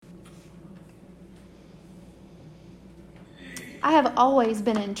I have always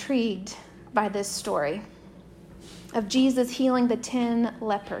been intrigued by this story of Jesus healing the 10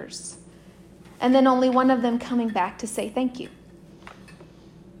 lepers, and then only one of them coming back to say thank you.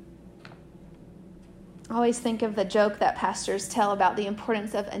 I always think of the joke that pastors tell about the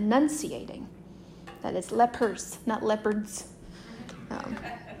importance of enunciating. That is lepers, not leopards,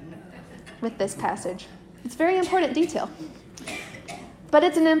 with this passage. It's a very important detail. But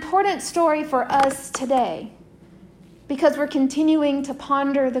it's an important story for us today because we're continuing to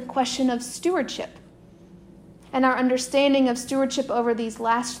ponder the question of stewardship and our understanding of stewardship over these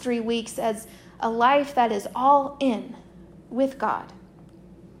last 3 weeks as a life that is all in with God.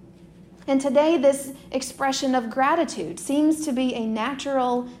 And today, this expression of gratitude seems to be a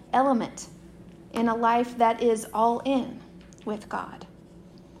natural element in a life that is all in with God.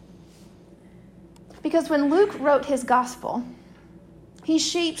 Because when Luke wrote his gospel, he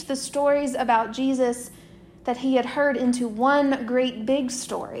shaped the stories about Jesus that he had heard into one great big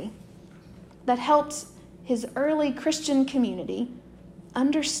story that helped his early Christian community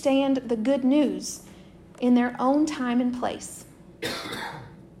understand the good news in their own time and place,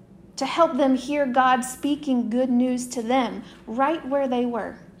 to help them hear God speaking good news to them right where they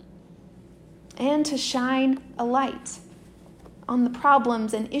were, and to shine a light on the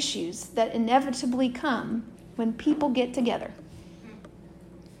problems and issues that inevitably come when people get together.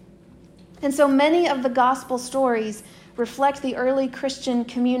 And so many of the gospel stories reflect the early Christian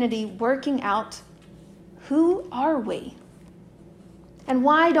community working out, who are we? And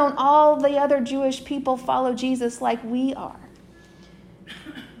why don't all the other Jewish people follow Jesus like we are?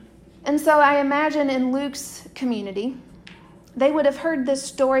 And so I imagine in Luke's community, they would have heard this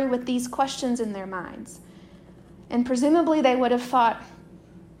story with these questions in their minds. And presumably they would have thought,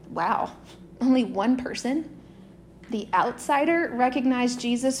 wow, only one person, the outsider, recognized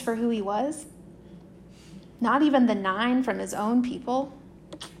Jesus for who he was? Not even the 9 from his own people?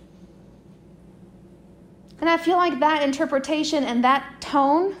 And I feel like that interpretation and that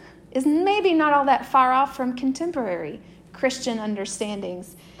tone is maybe not all that far off from contemporary Christian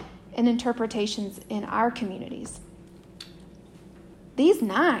understandings and interpretations in our communities. These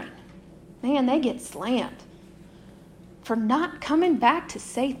 9, man, they get slammed for not coming back to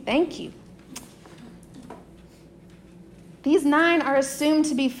say thank you. These 9 are assumed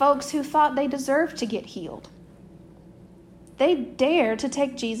to be folks who thought they deserved to get healed. They dare to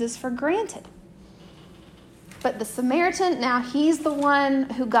take Jesus for granted. But the Samaritan, now he's the one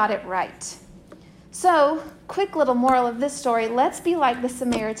who got it right. So, quick little moral of this story, let's be like the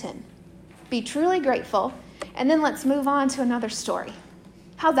Samaritan. Be truly grateful, and then let's move on to another story.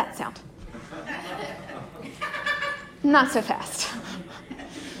 How's that sound? Not so fast.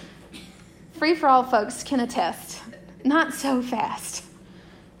 Free-for-all folks can attest. Not so fast.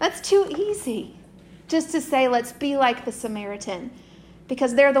 That's too easy. Just to say, let's be like the Samaritan,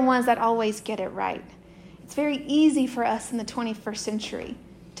 because they're the ones that always get it right. It's very easy for us in the 21st century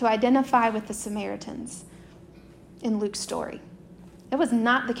to identify with the Samaritans in Luke's story. It was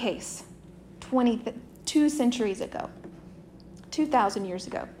not the case 22 centuries ago, 2,000 years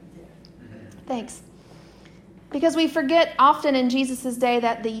ago. Thanks. Because we forget often in Jesus' day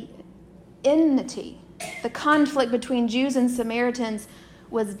that the enmity, the conflict between Jews and Samaritans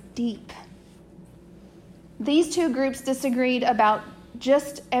was deep. These two groups disagreed about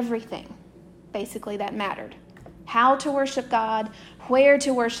just everything, basically, that mattered. How to worship God, where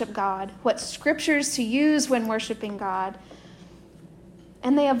to worship God, what scriptures to use when worshiping God.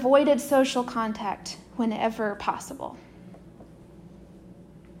 And they avoided social contact whenever possible.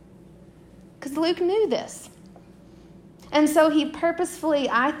 Because Luke knew this. And so he purposefully,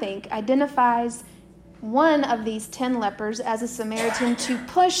 I think, identifies one of these 10 lepers as a Samaritan to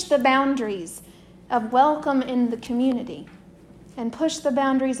push the boundaries of welcome in the community and push the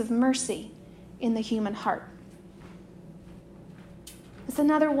boundaries of mercy in the human heart. It's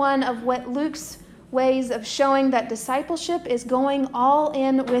another one of what Luke's ways of showing that discipleship is going all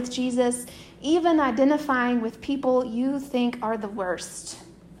in with Jesus, even identifying with people you think are the worst.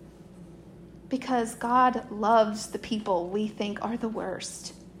 Because God loves the people we think are the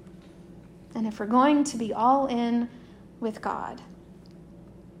worst. And if we're going to be all in with God,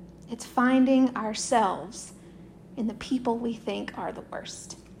 it's finding ourselves in the people we think are the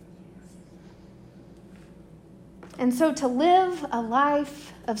worst. And so to live a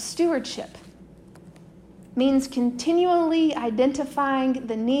life of stewardship means continually identifying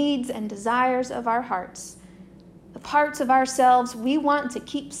the needs and desires of our hearts, the parts of ourselves we want to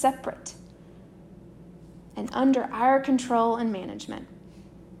keep separate and under our control and management.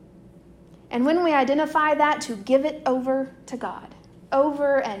 And when we identify that, to give it over to God,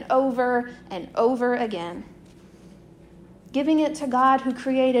 over and over and over again. giving it to God who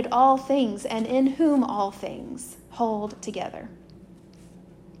created all things and in whom all things hold together.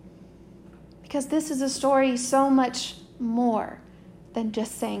 Because this is a story so much more than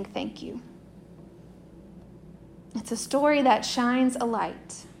just saying thank you. It's a story that shines a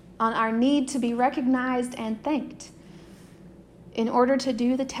light on our need to be recognized and thanked in order to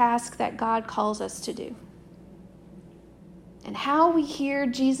do the task that God calls us to do. And how we hear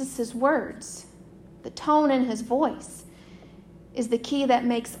Jesus' words, the tone in his voice, is the key that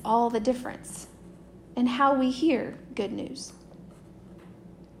makes all the difference in how we hear good news.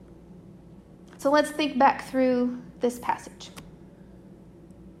 So let's think back through this passage.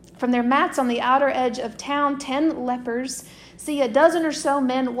 From their mats on the outer edge of town, 10 lepers see a dozen or so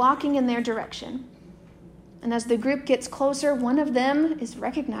men walking in their direction. And as the group gets closer, one of them is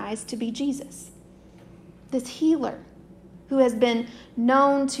recognized to be Jesus, this healer who has been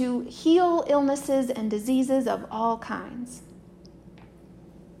known to heal illnesses and diseases of all kinds.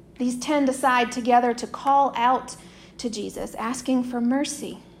 These 10 decide together to call out to Jesus, asking for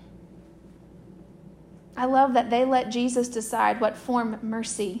mercy. I love that they let Jesus decide what form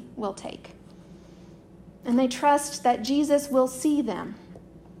mercy will take. And they trust that Jesus will see them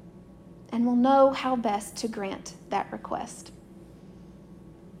and will know how best to grant that request.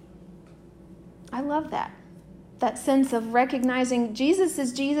 I love that sense of recognizing Jesus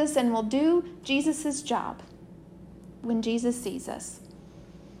is Jesus and will do Jesus' job when Jesus sees us.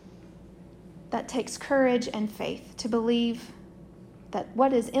 That takes courage and faith to believe that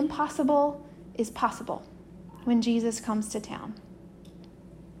what is impossible is possible when Jesus comes to town.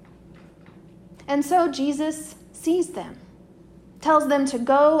 And so Jesus sees them, tells them to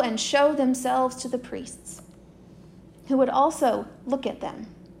go and show themselves to the priests, who would also look at them,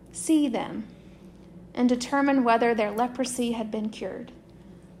 see them, and determine whether their leprosy had been cured.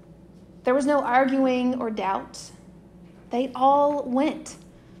 There was no arguing or doubt. They all went,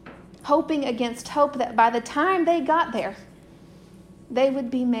 hoping against hope that by the time they got there, they would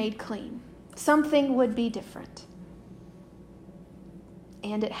be made clean. Something would be different.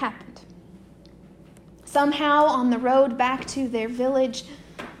 And it happened. Somehow, on the road back to their village,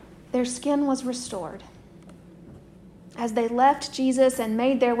 their skin was restored. As they left Jesus and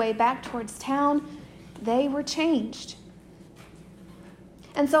made their way back towards town, they were changed.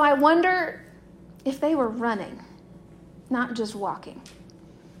 And so I wonder if they were running, not just walking.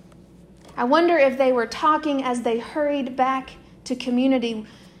 I wonder if they were talking as they hurried back to community,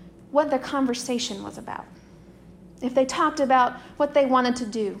 what their conversation was about. If they talked about what they wanted to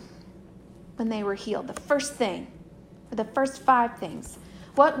do when they were healed, the first thing, or the first 5 things.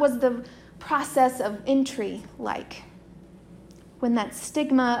 What was the process of entry like when that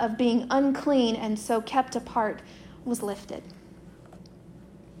stigma of being unclean and so kept apart was lifted?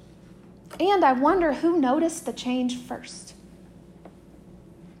 And I wonder who noticed the change first.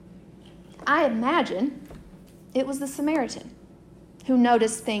 I imagine it was the Samaritan who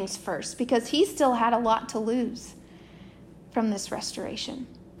noticed things first, because he still had a lot to lose from this restoration.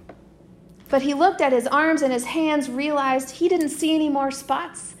 But he looked at his arms and his hands, realized he didn't see any more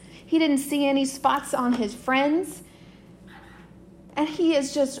spots. He didn't see any spots on his friends. And he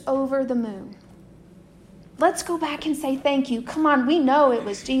is just over the moon. Let's go back and say thank you. Come on, we know it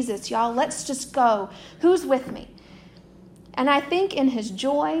was Jesus, y'all. Let's just go. Who's with me? And I think in his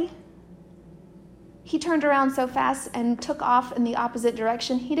joy, he turned around so fast and took off in the opposite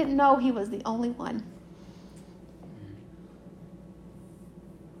direction, he didn't know he was the only one.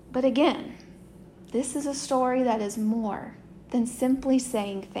 But again, this is a story that is more than simply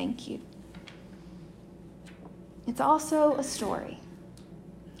saying thank you. It's also a story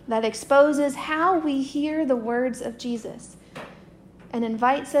that exposes how we hear the words of Jesus and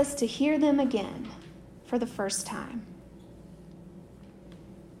invites us to hear them again for the first time.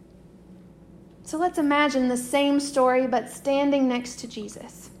 So let's imagine the same story, but standing next to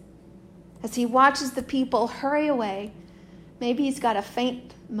Jesus. As he watches the people hurry away, maybe he's got a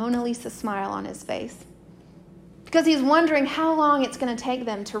faint Mona Lisa smile on his face, because he's wondering how long it's going to take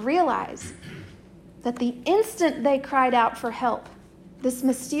them to realize that the instant they cried out for help, this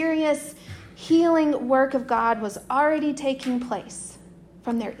mysterious healing work of God was already taking place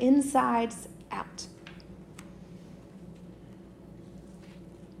from their insides out.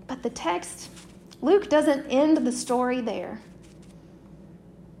 But the text, Luke doesn't end the story there.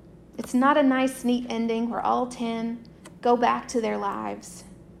 It's not a nice, neat ending where all 10 go back to their lives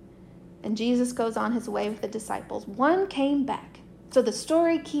and Jesus goes on his way with the disciples. One came back. So the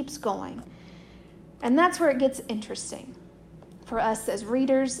story keeps going. And that's where it gets interesting for us as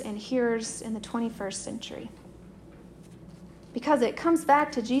readers and hearers in the 21st century. Because it comes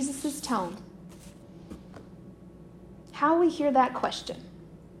back to Jesus' tone. how we hear that question.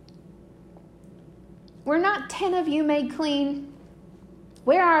 Were not 10 of you made clean?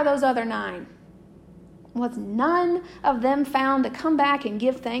 Where are those other 9? Was none of them found to come back and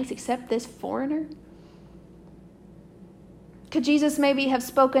give thanks except this foreigner? Could Jesus maybe have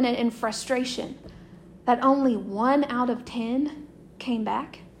spoken it in frustration that only 1 out of 10 came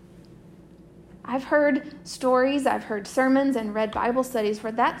back? I've heard stories, I've heard sermons and read Bible studies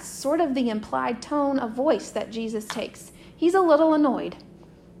where that's sort of the implied tone of voice that Jesus takes. He's a little annoyed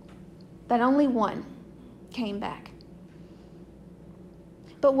that only 1 came back.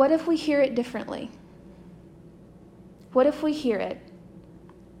 But what if we hear it differently? What if we hear it?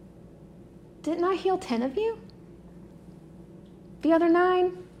 Didn't I heal 10 of you? The other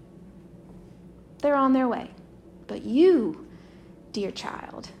 9, they're on their way. But you, dear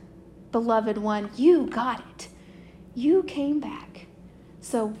child, beloved one, you got it. You came back.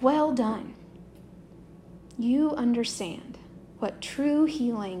 So well done. You understand what true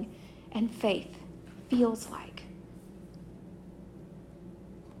healing and faith feels like.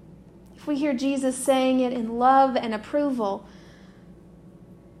 If we hear Jesus saying it in love and approval,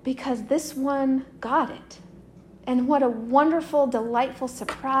 because this one got it. And what a wonderful, delightful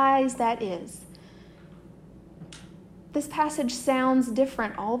surprise that is. This passage sounds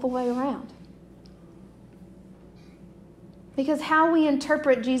different all the way around. Because how we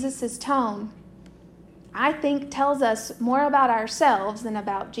interpret Jesus' tone, I think, tells us more about ourselves than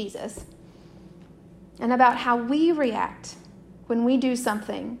about Jesus. And about how we react when we do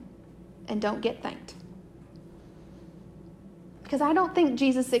something and don't get thanked. Because I don't think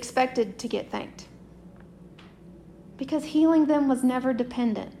Jesus expected to get thanked. Because healing them was never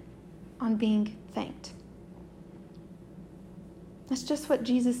dependent on being thanked. That's just what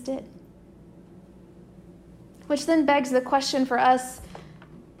Jesus did. Which then begs the question for us,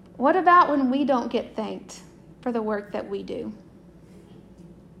 what about when we don't get thanked for the work that we do?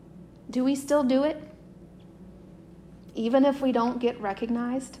 Do we still do it? Even if we don't get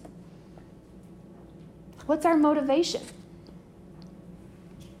recognized? What's our motivation?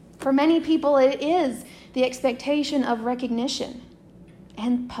 For many people, it is the expectation of recognition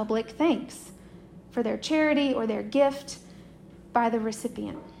and public thanks for their charity or their gift by the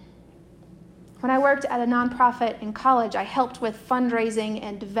recipient. When I worked at a nonprofit in college, I helped with fundraising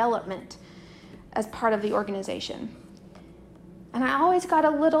and development as part of the organization. And I always got a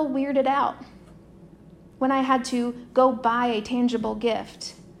little weirded out when I had to go buy a tangible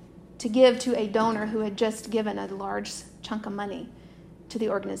gift to give to a donor who had just given a large chunk of money to the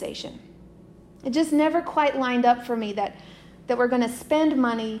organization. It just never quite lined up for me that we're going to spend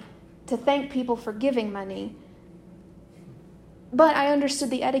money to thank people for giving money. But I understood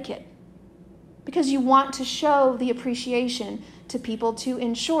the etiquette because you want to show the appreciation to people to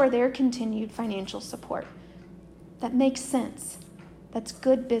ensure their continued financial support. That makes sense. That's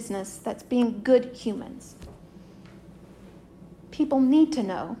good business. That's being good humans. People need to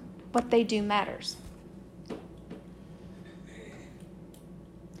know what they do matters.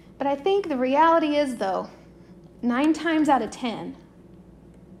 But I think the reality is, though, 9 times out of 10,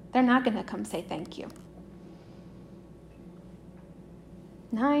 they're not going to come say thank you.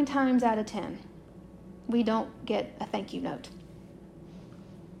 9 times out of 10, we don't get a thank you note.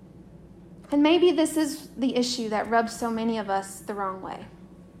 And maybe this is the issue that rubs so many of us the wrong way.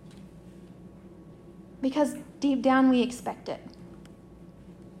 Because deep down we expect it.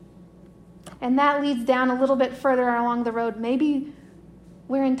 And that leads down a little bit further along the road. Maybe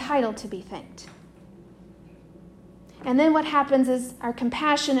we're entitled to be thanked. And then what happens is our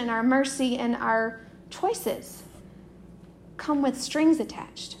compassion and our mercy and our choices come with strings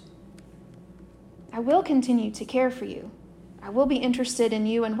attached. I will continue to care for you. I will be interested in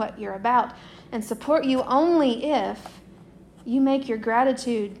you and what you're about and support you only if you make your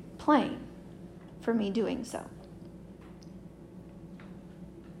gratitude plain for me doing so.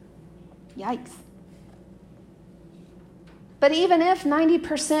 Yikes. But even if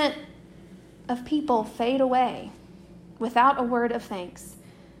 90% of people fade away without a word of thanks,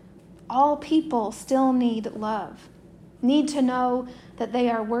 all people still need love, need to know that they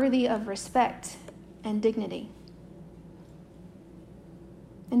are worthy of respect and dignity.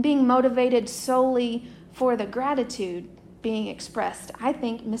 And being motivated solely for the gratitude being expressed, I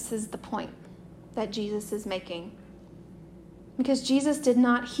think misses the point that Jesus is making. Because Jesus did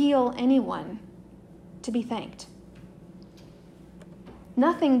not heal anyone to be thanked.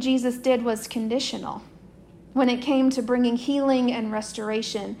 Nothing Jesus did was conditional when it came to bringing healing and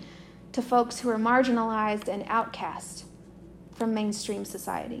restoration to folks who are marginalized and outcast from mainstream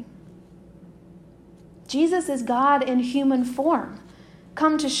society. Jesus is God in human form,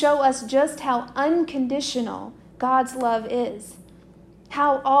 come to show us just how unconditional God's love is,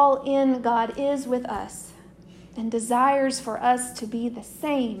 how all in God is with us, and desires for us to be the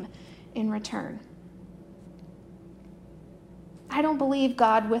same in return. I don't believe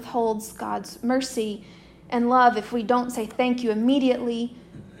God withholds God's mercy and love if we don't say thank you immediately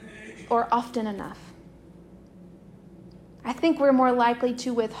or often enough. I think we're more likely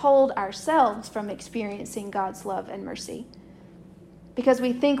to withhold ourselves from experiencing God's love and mercy because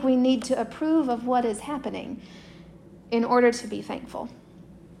we think we need to approve of what is happening in order to be thankful.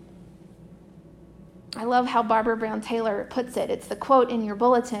 I love how Barbara Brown Taylor puts it. It's the quote in your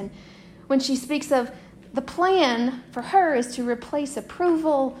bulletin when she speaks of the plan for her is to replace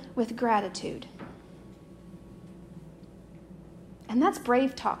approval with gratitude. And that's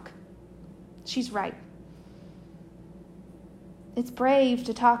brave talk. She's right. It's brave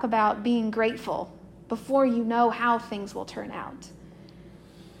to talk about being grateful before you know how things will turn out.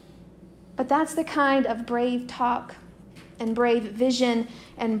 But that's the kind of brave talk and brave vision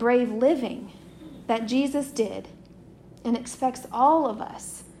and brave living that Jesus did and expects all of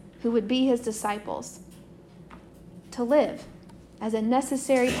us who would be his disciples to live as a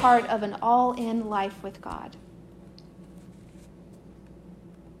necessary part of an all-in life with God.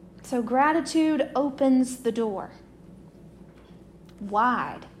 So gratitude opens the door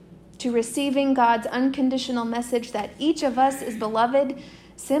wide to receiving God's unconditional message that each of us is beloved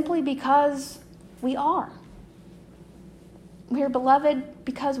simply because we are. We are beloved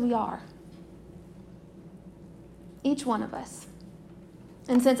because we are. Each one of us.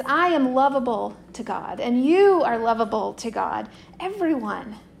 And since I am lovable to God and you are lovable to God,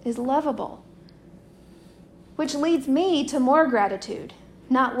 everyone is lovable. Which leads me to more gratitude,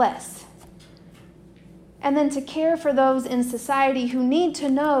 not less. And then to care for those in society who need to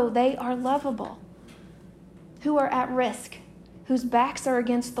know they are lovable, who are at risk, whose backs are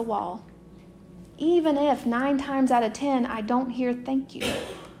against the wall, even if 9 times out of 10 I don't hear thank you.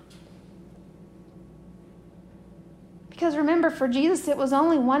 Because remember, for Jesus, it was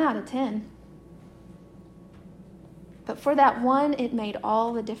only 1 out of 10. But for that one, it made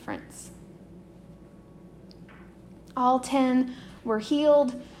all the difference. All 10 were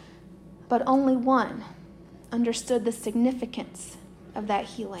healed, but only one understood the significance of that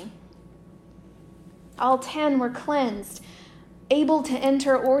healing. All 10 were cleansed, able to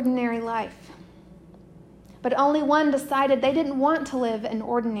enter ordinary life. But only one decided they didn't want to live an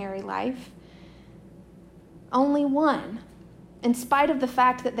ordinary life. Only one, in spite of the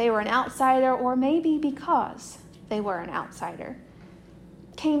fact that they were an outsider, or maybe because they were an outsider,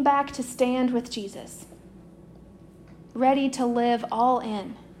 came back to stand with Jesus, ready to live all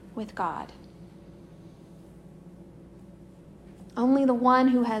in with God. Only the one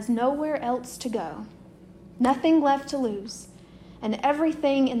who has nowhere else to go, nothing left to lose, and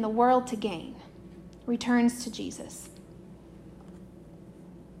everything in the world to gain, returns to Jesus.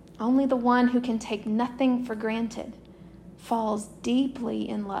 Only the one who can take nothing for granted falls deeply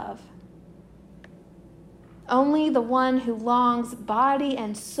in love. Only the one who longs body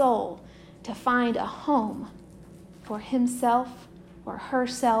and soul to find a home for himself or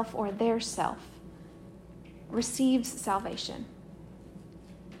herself or their self receives salvation.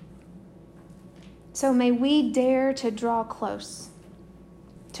 So may we dare to draw close,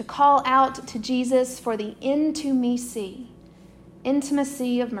 to call out to Jesus for the intimacy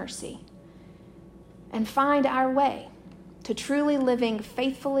of mercy, and find our way to truly living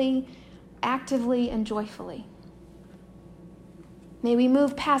faithfully, actively, and joyfully. May we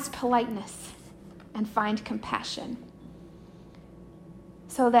move past politeness and find compassion,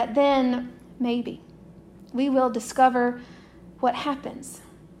 so that then, maybe, we will discover what happens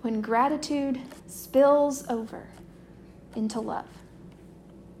when gratitude spills over into love.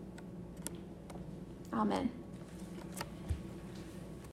 Amen.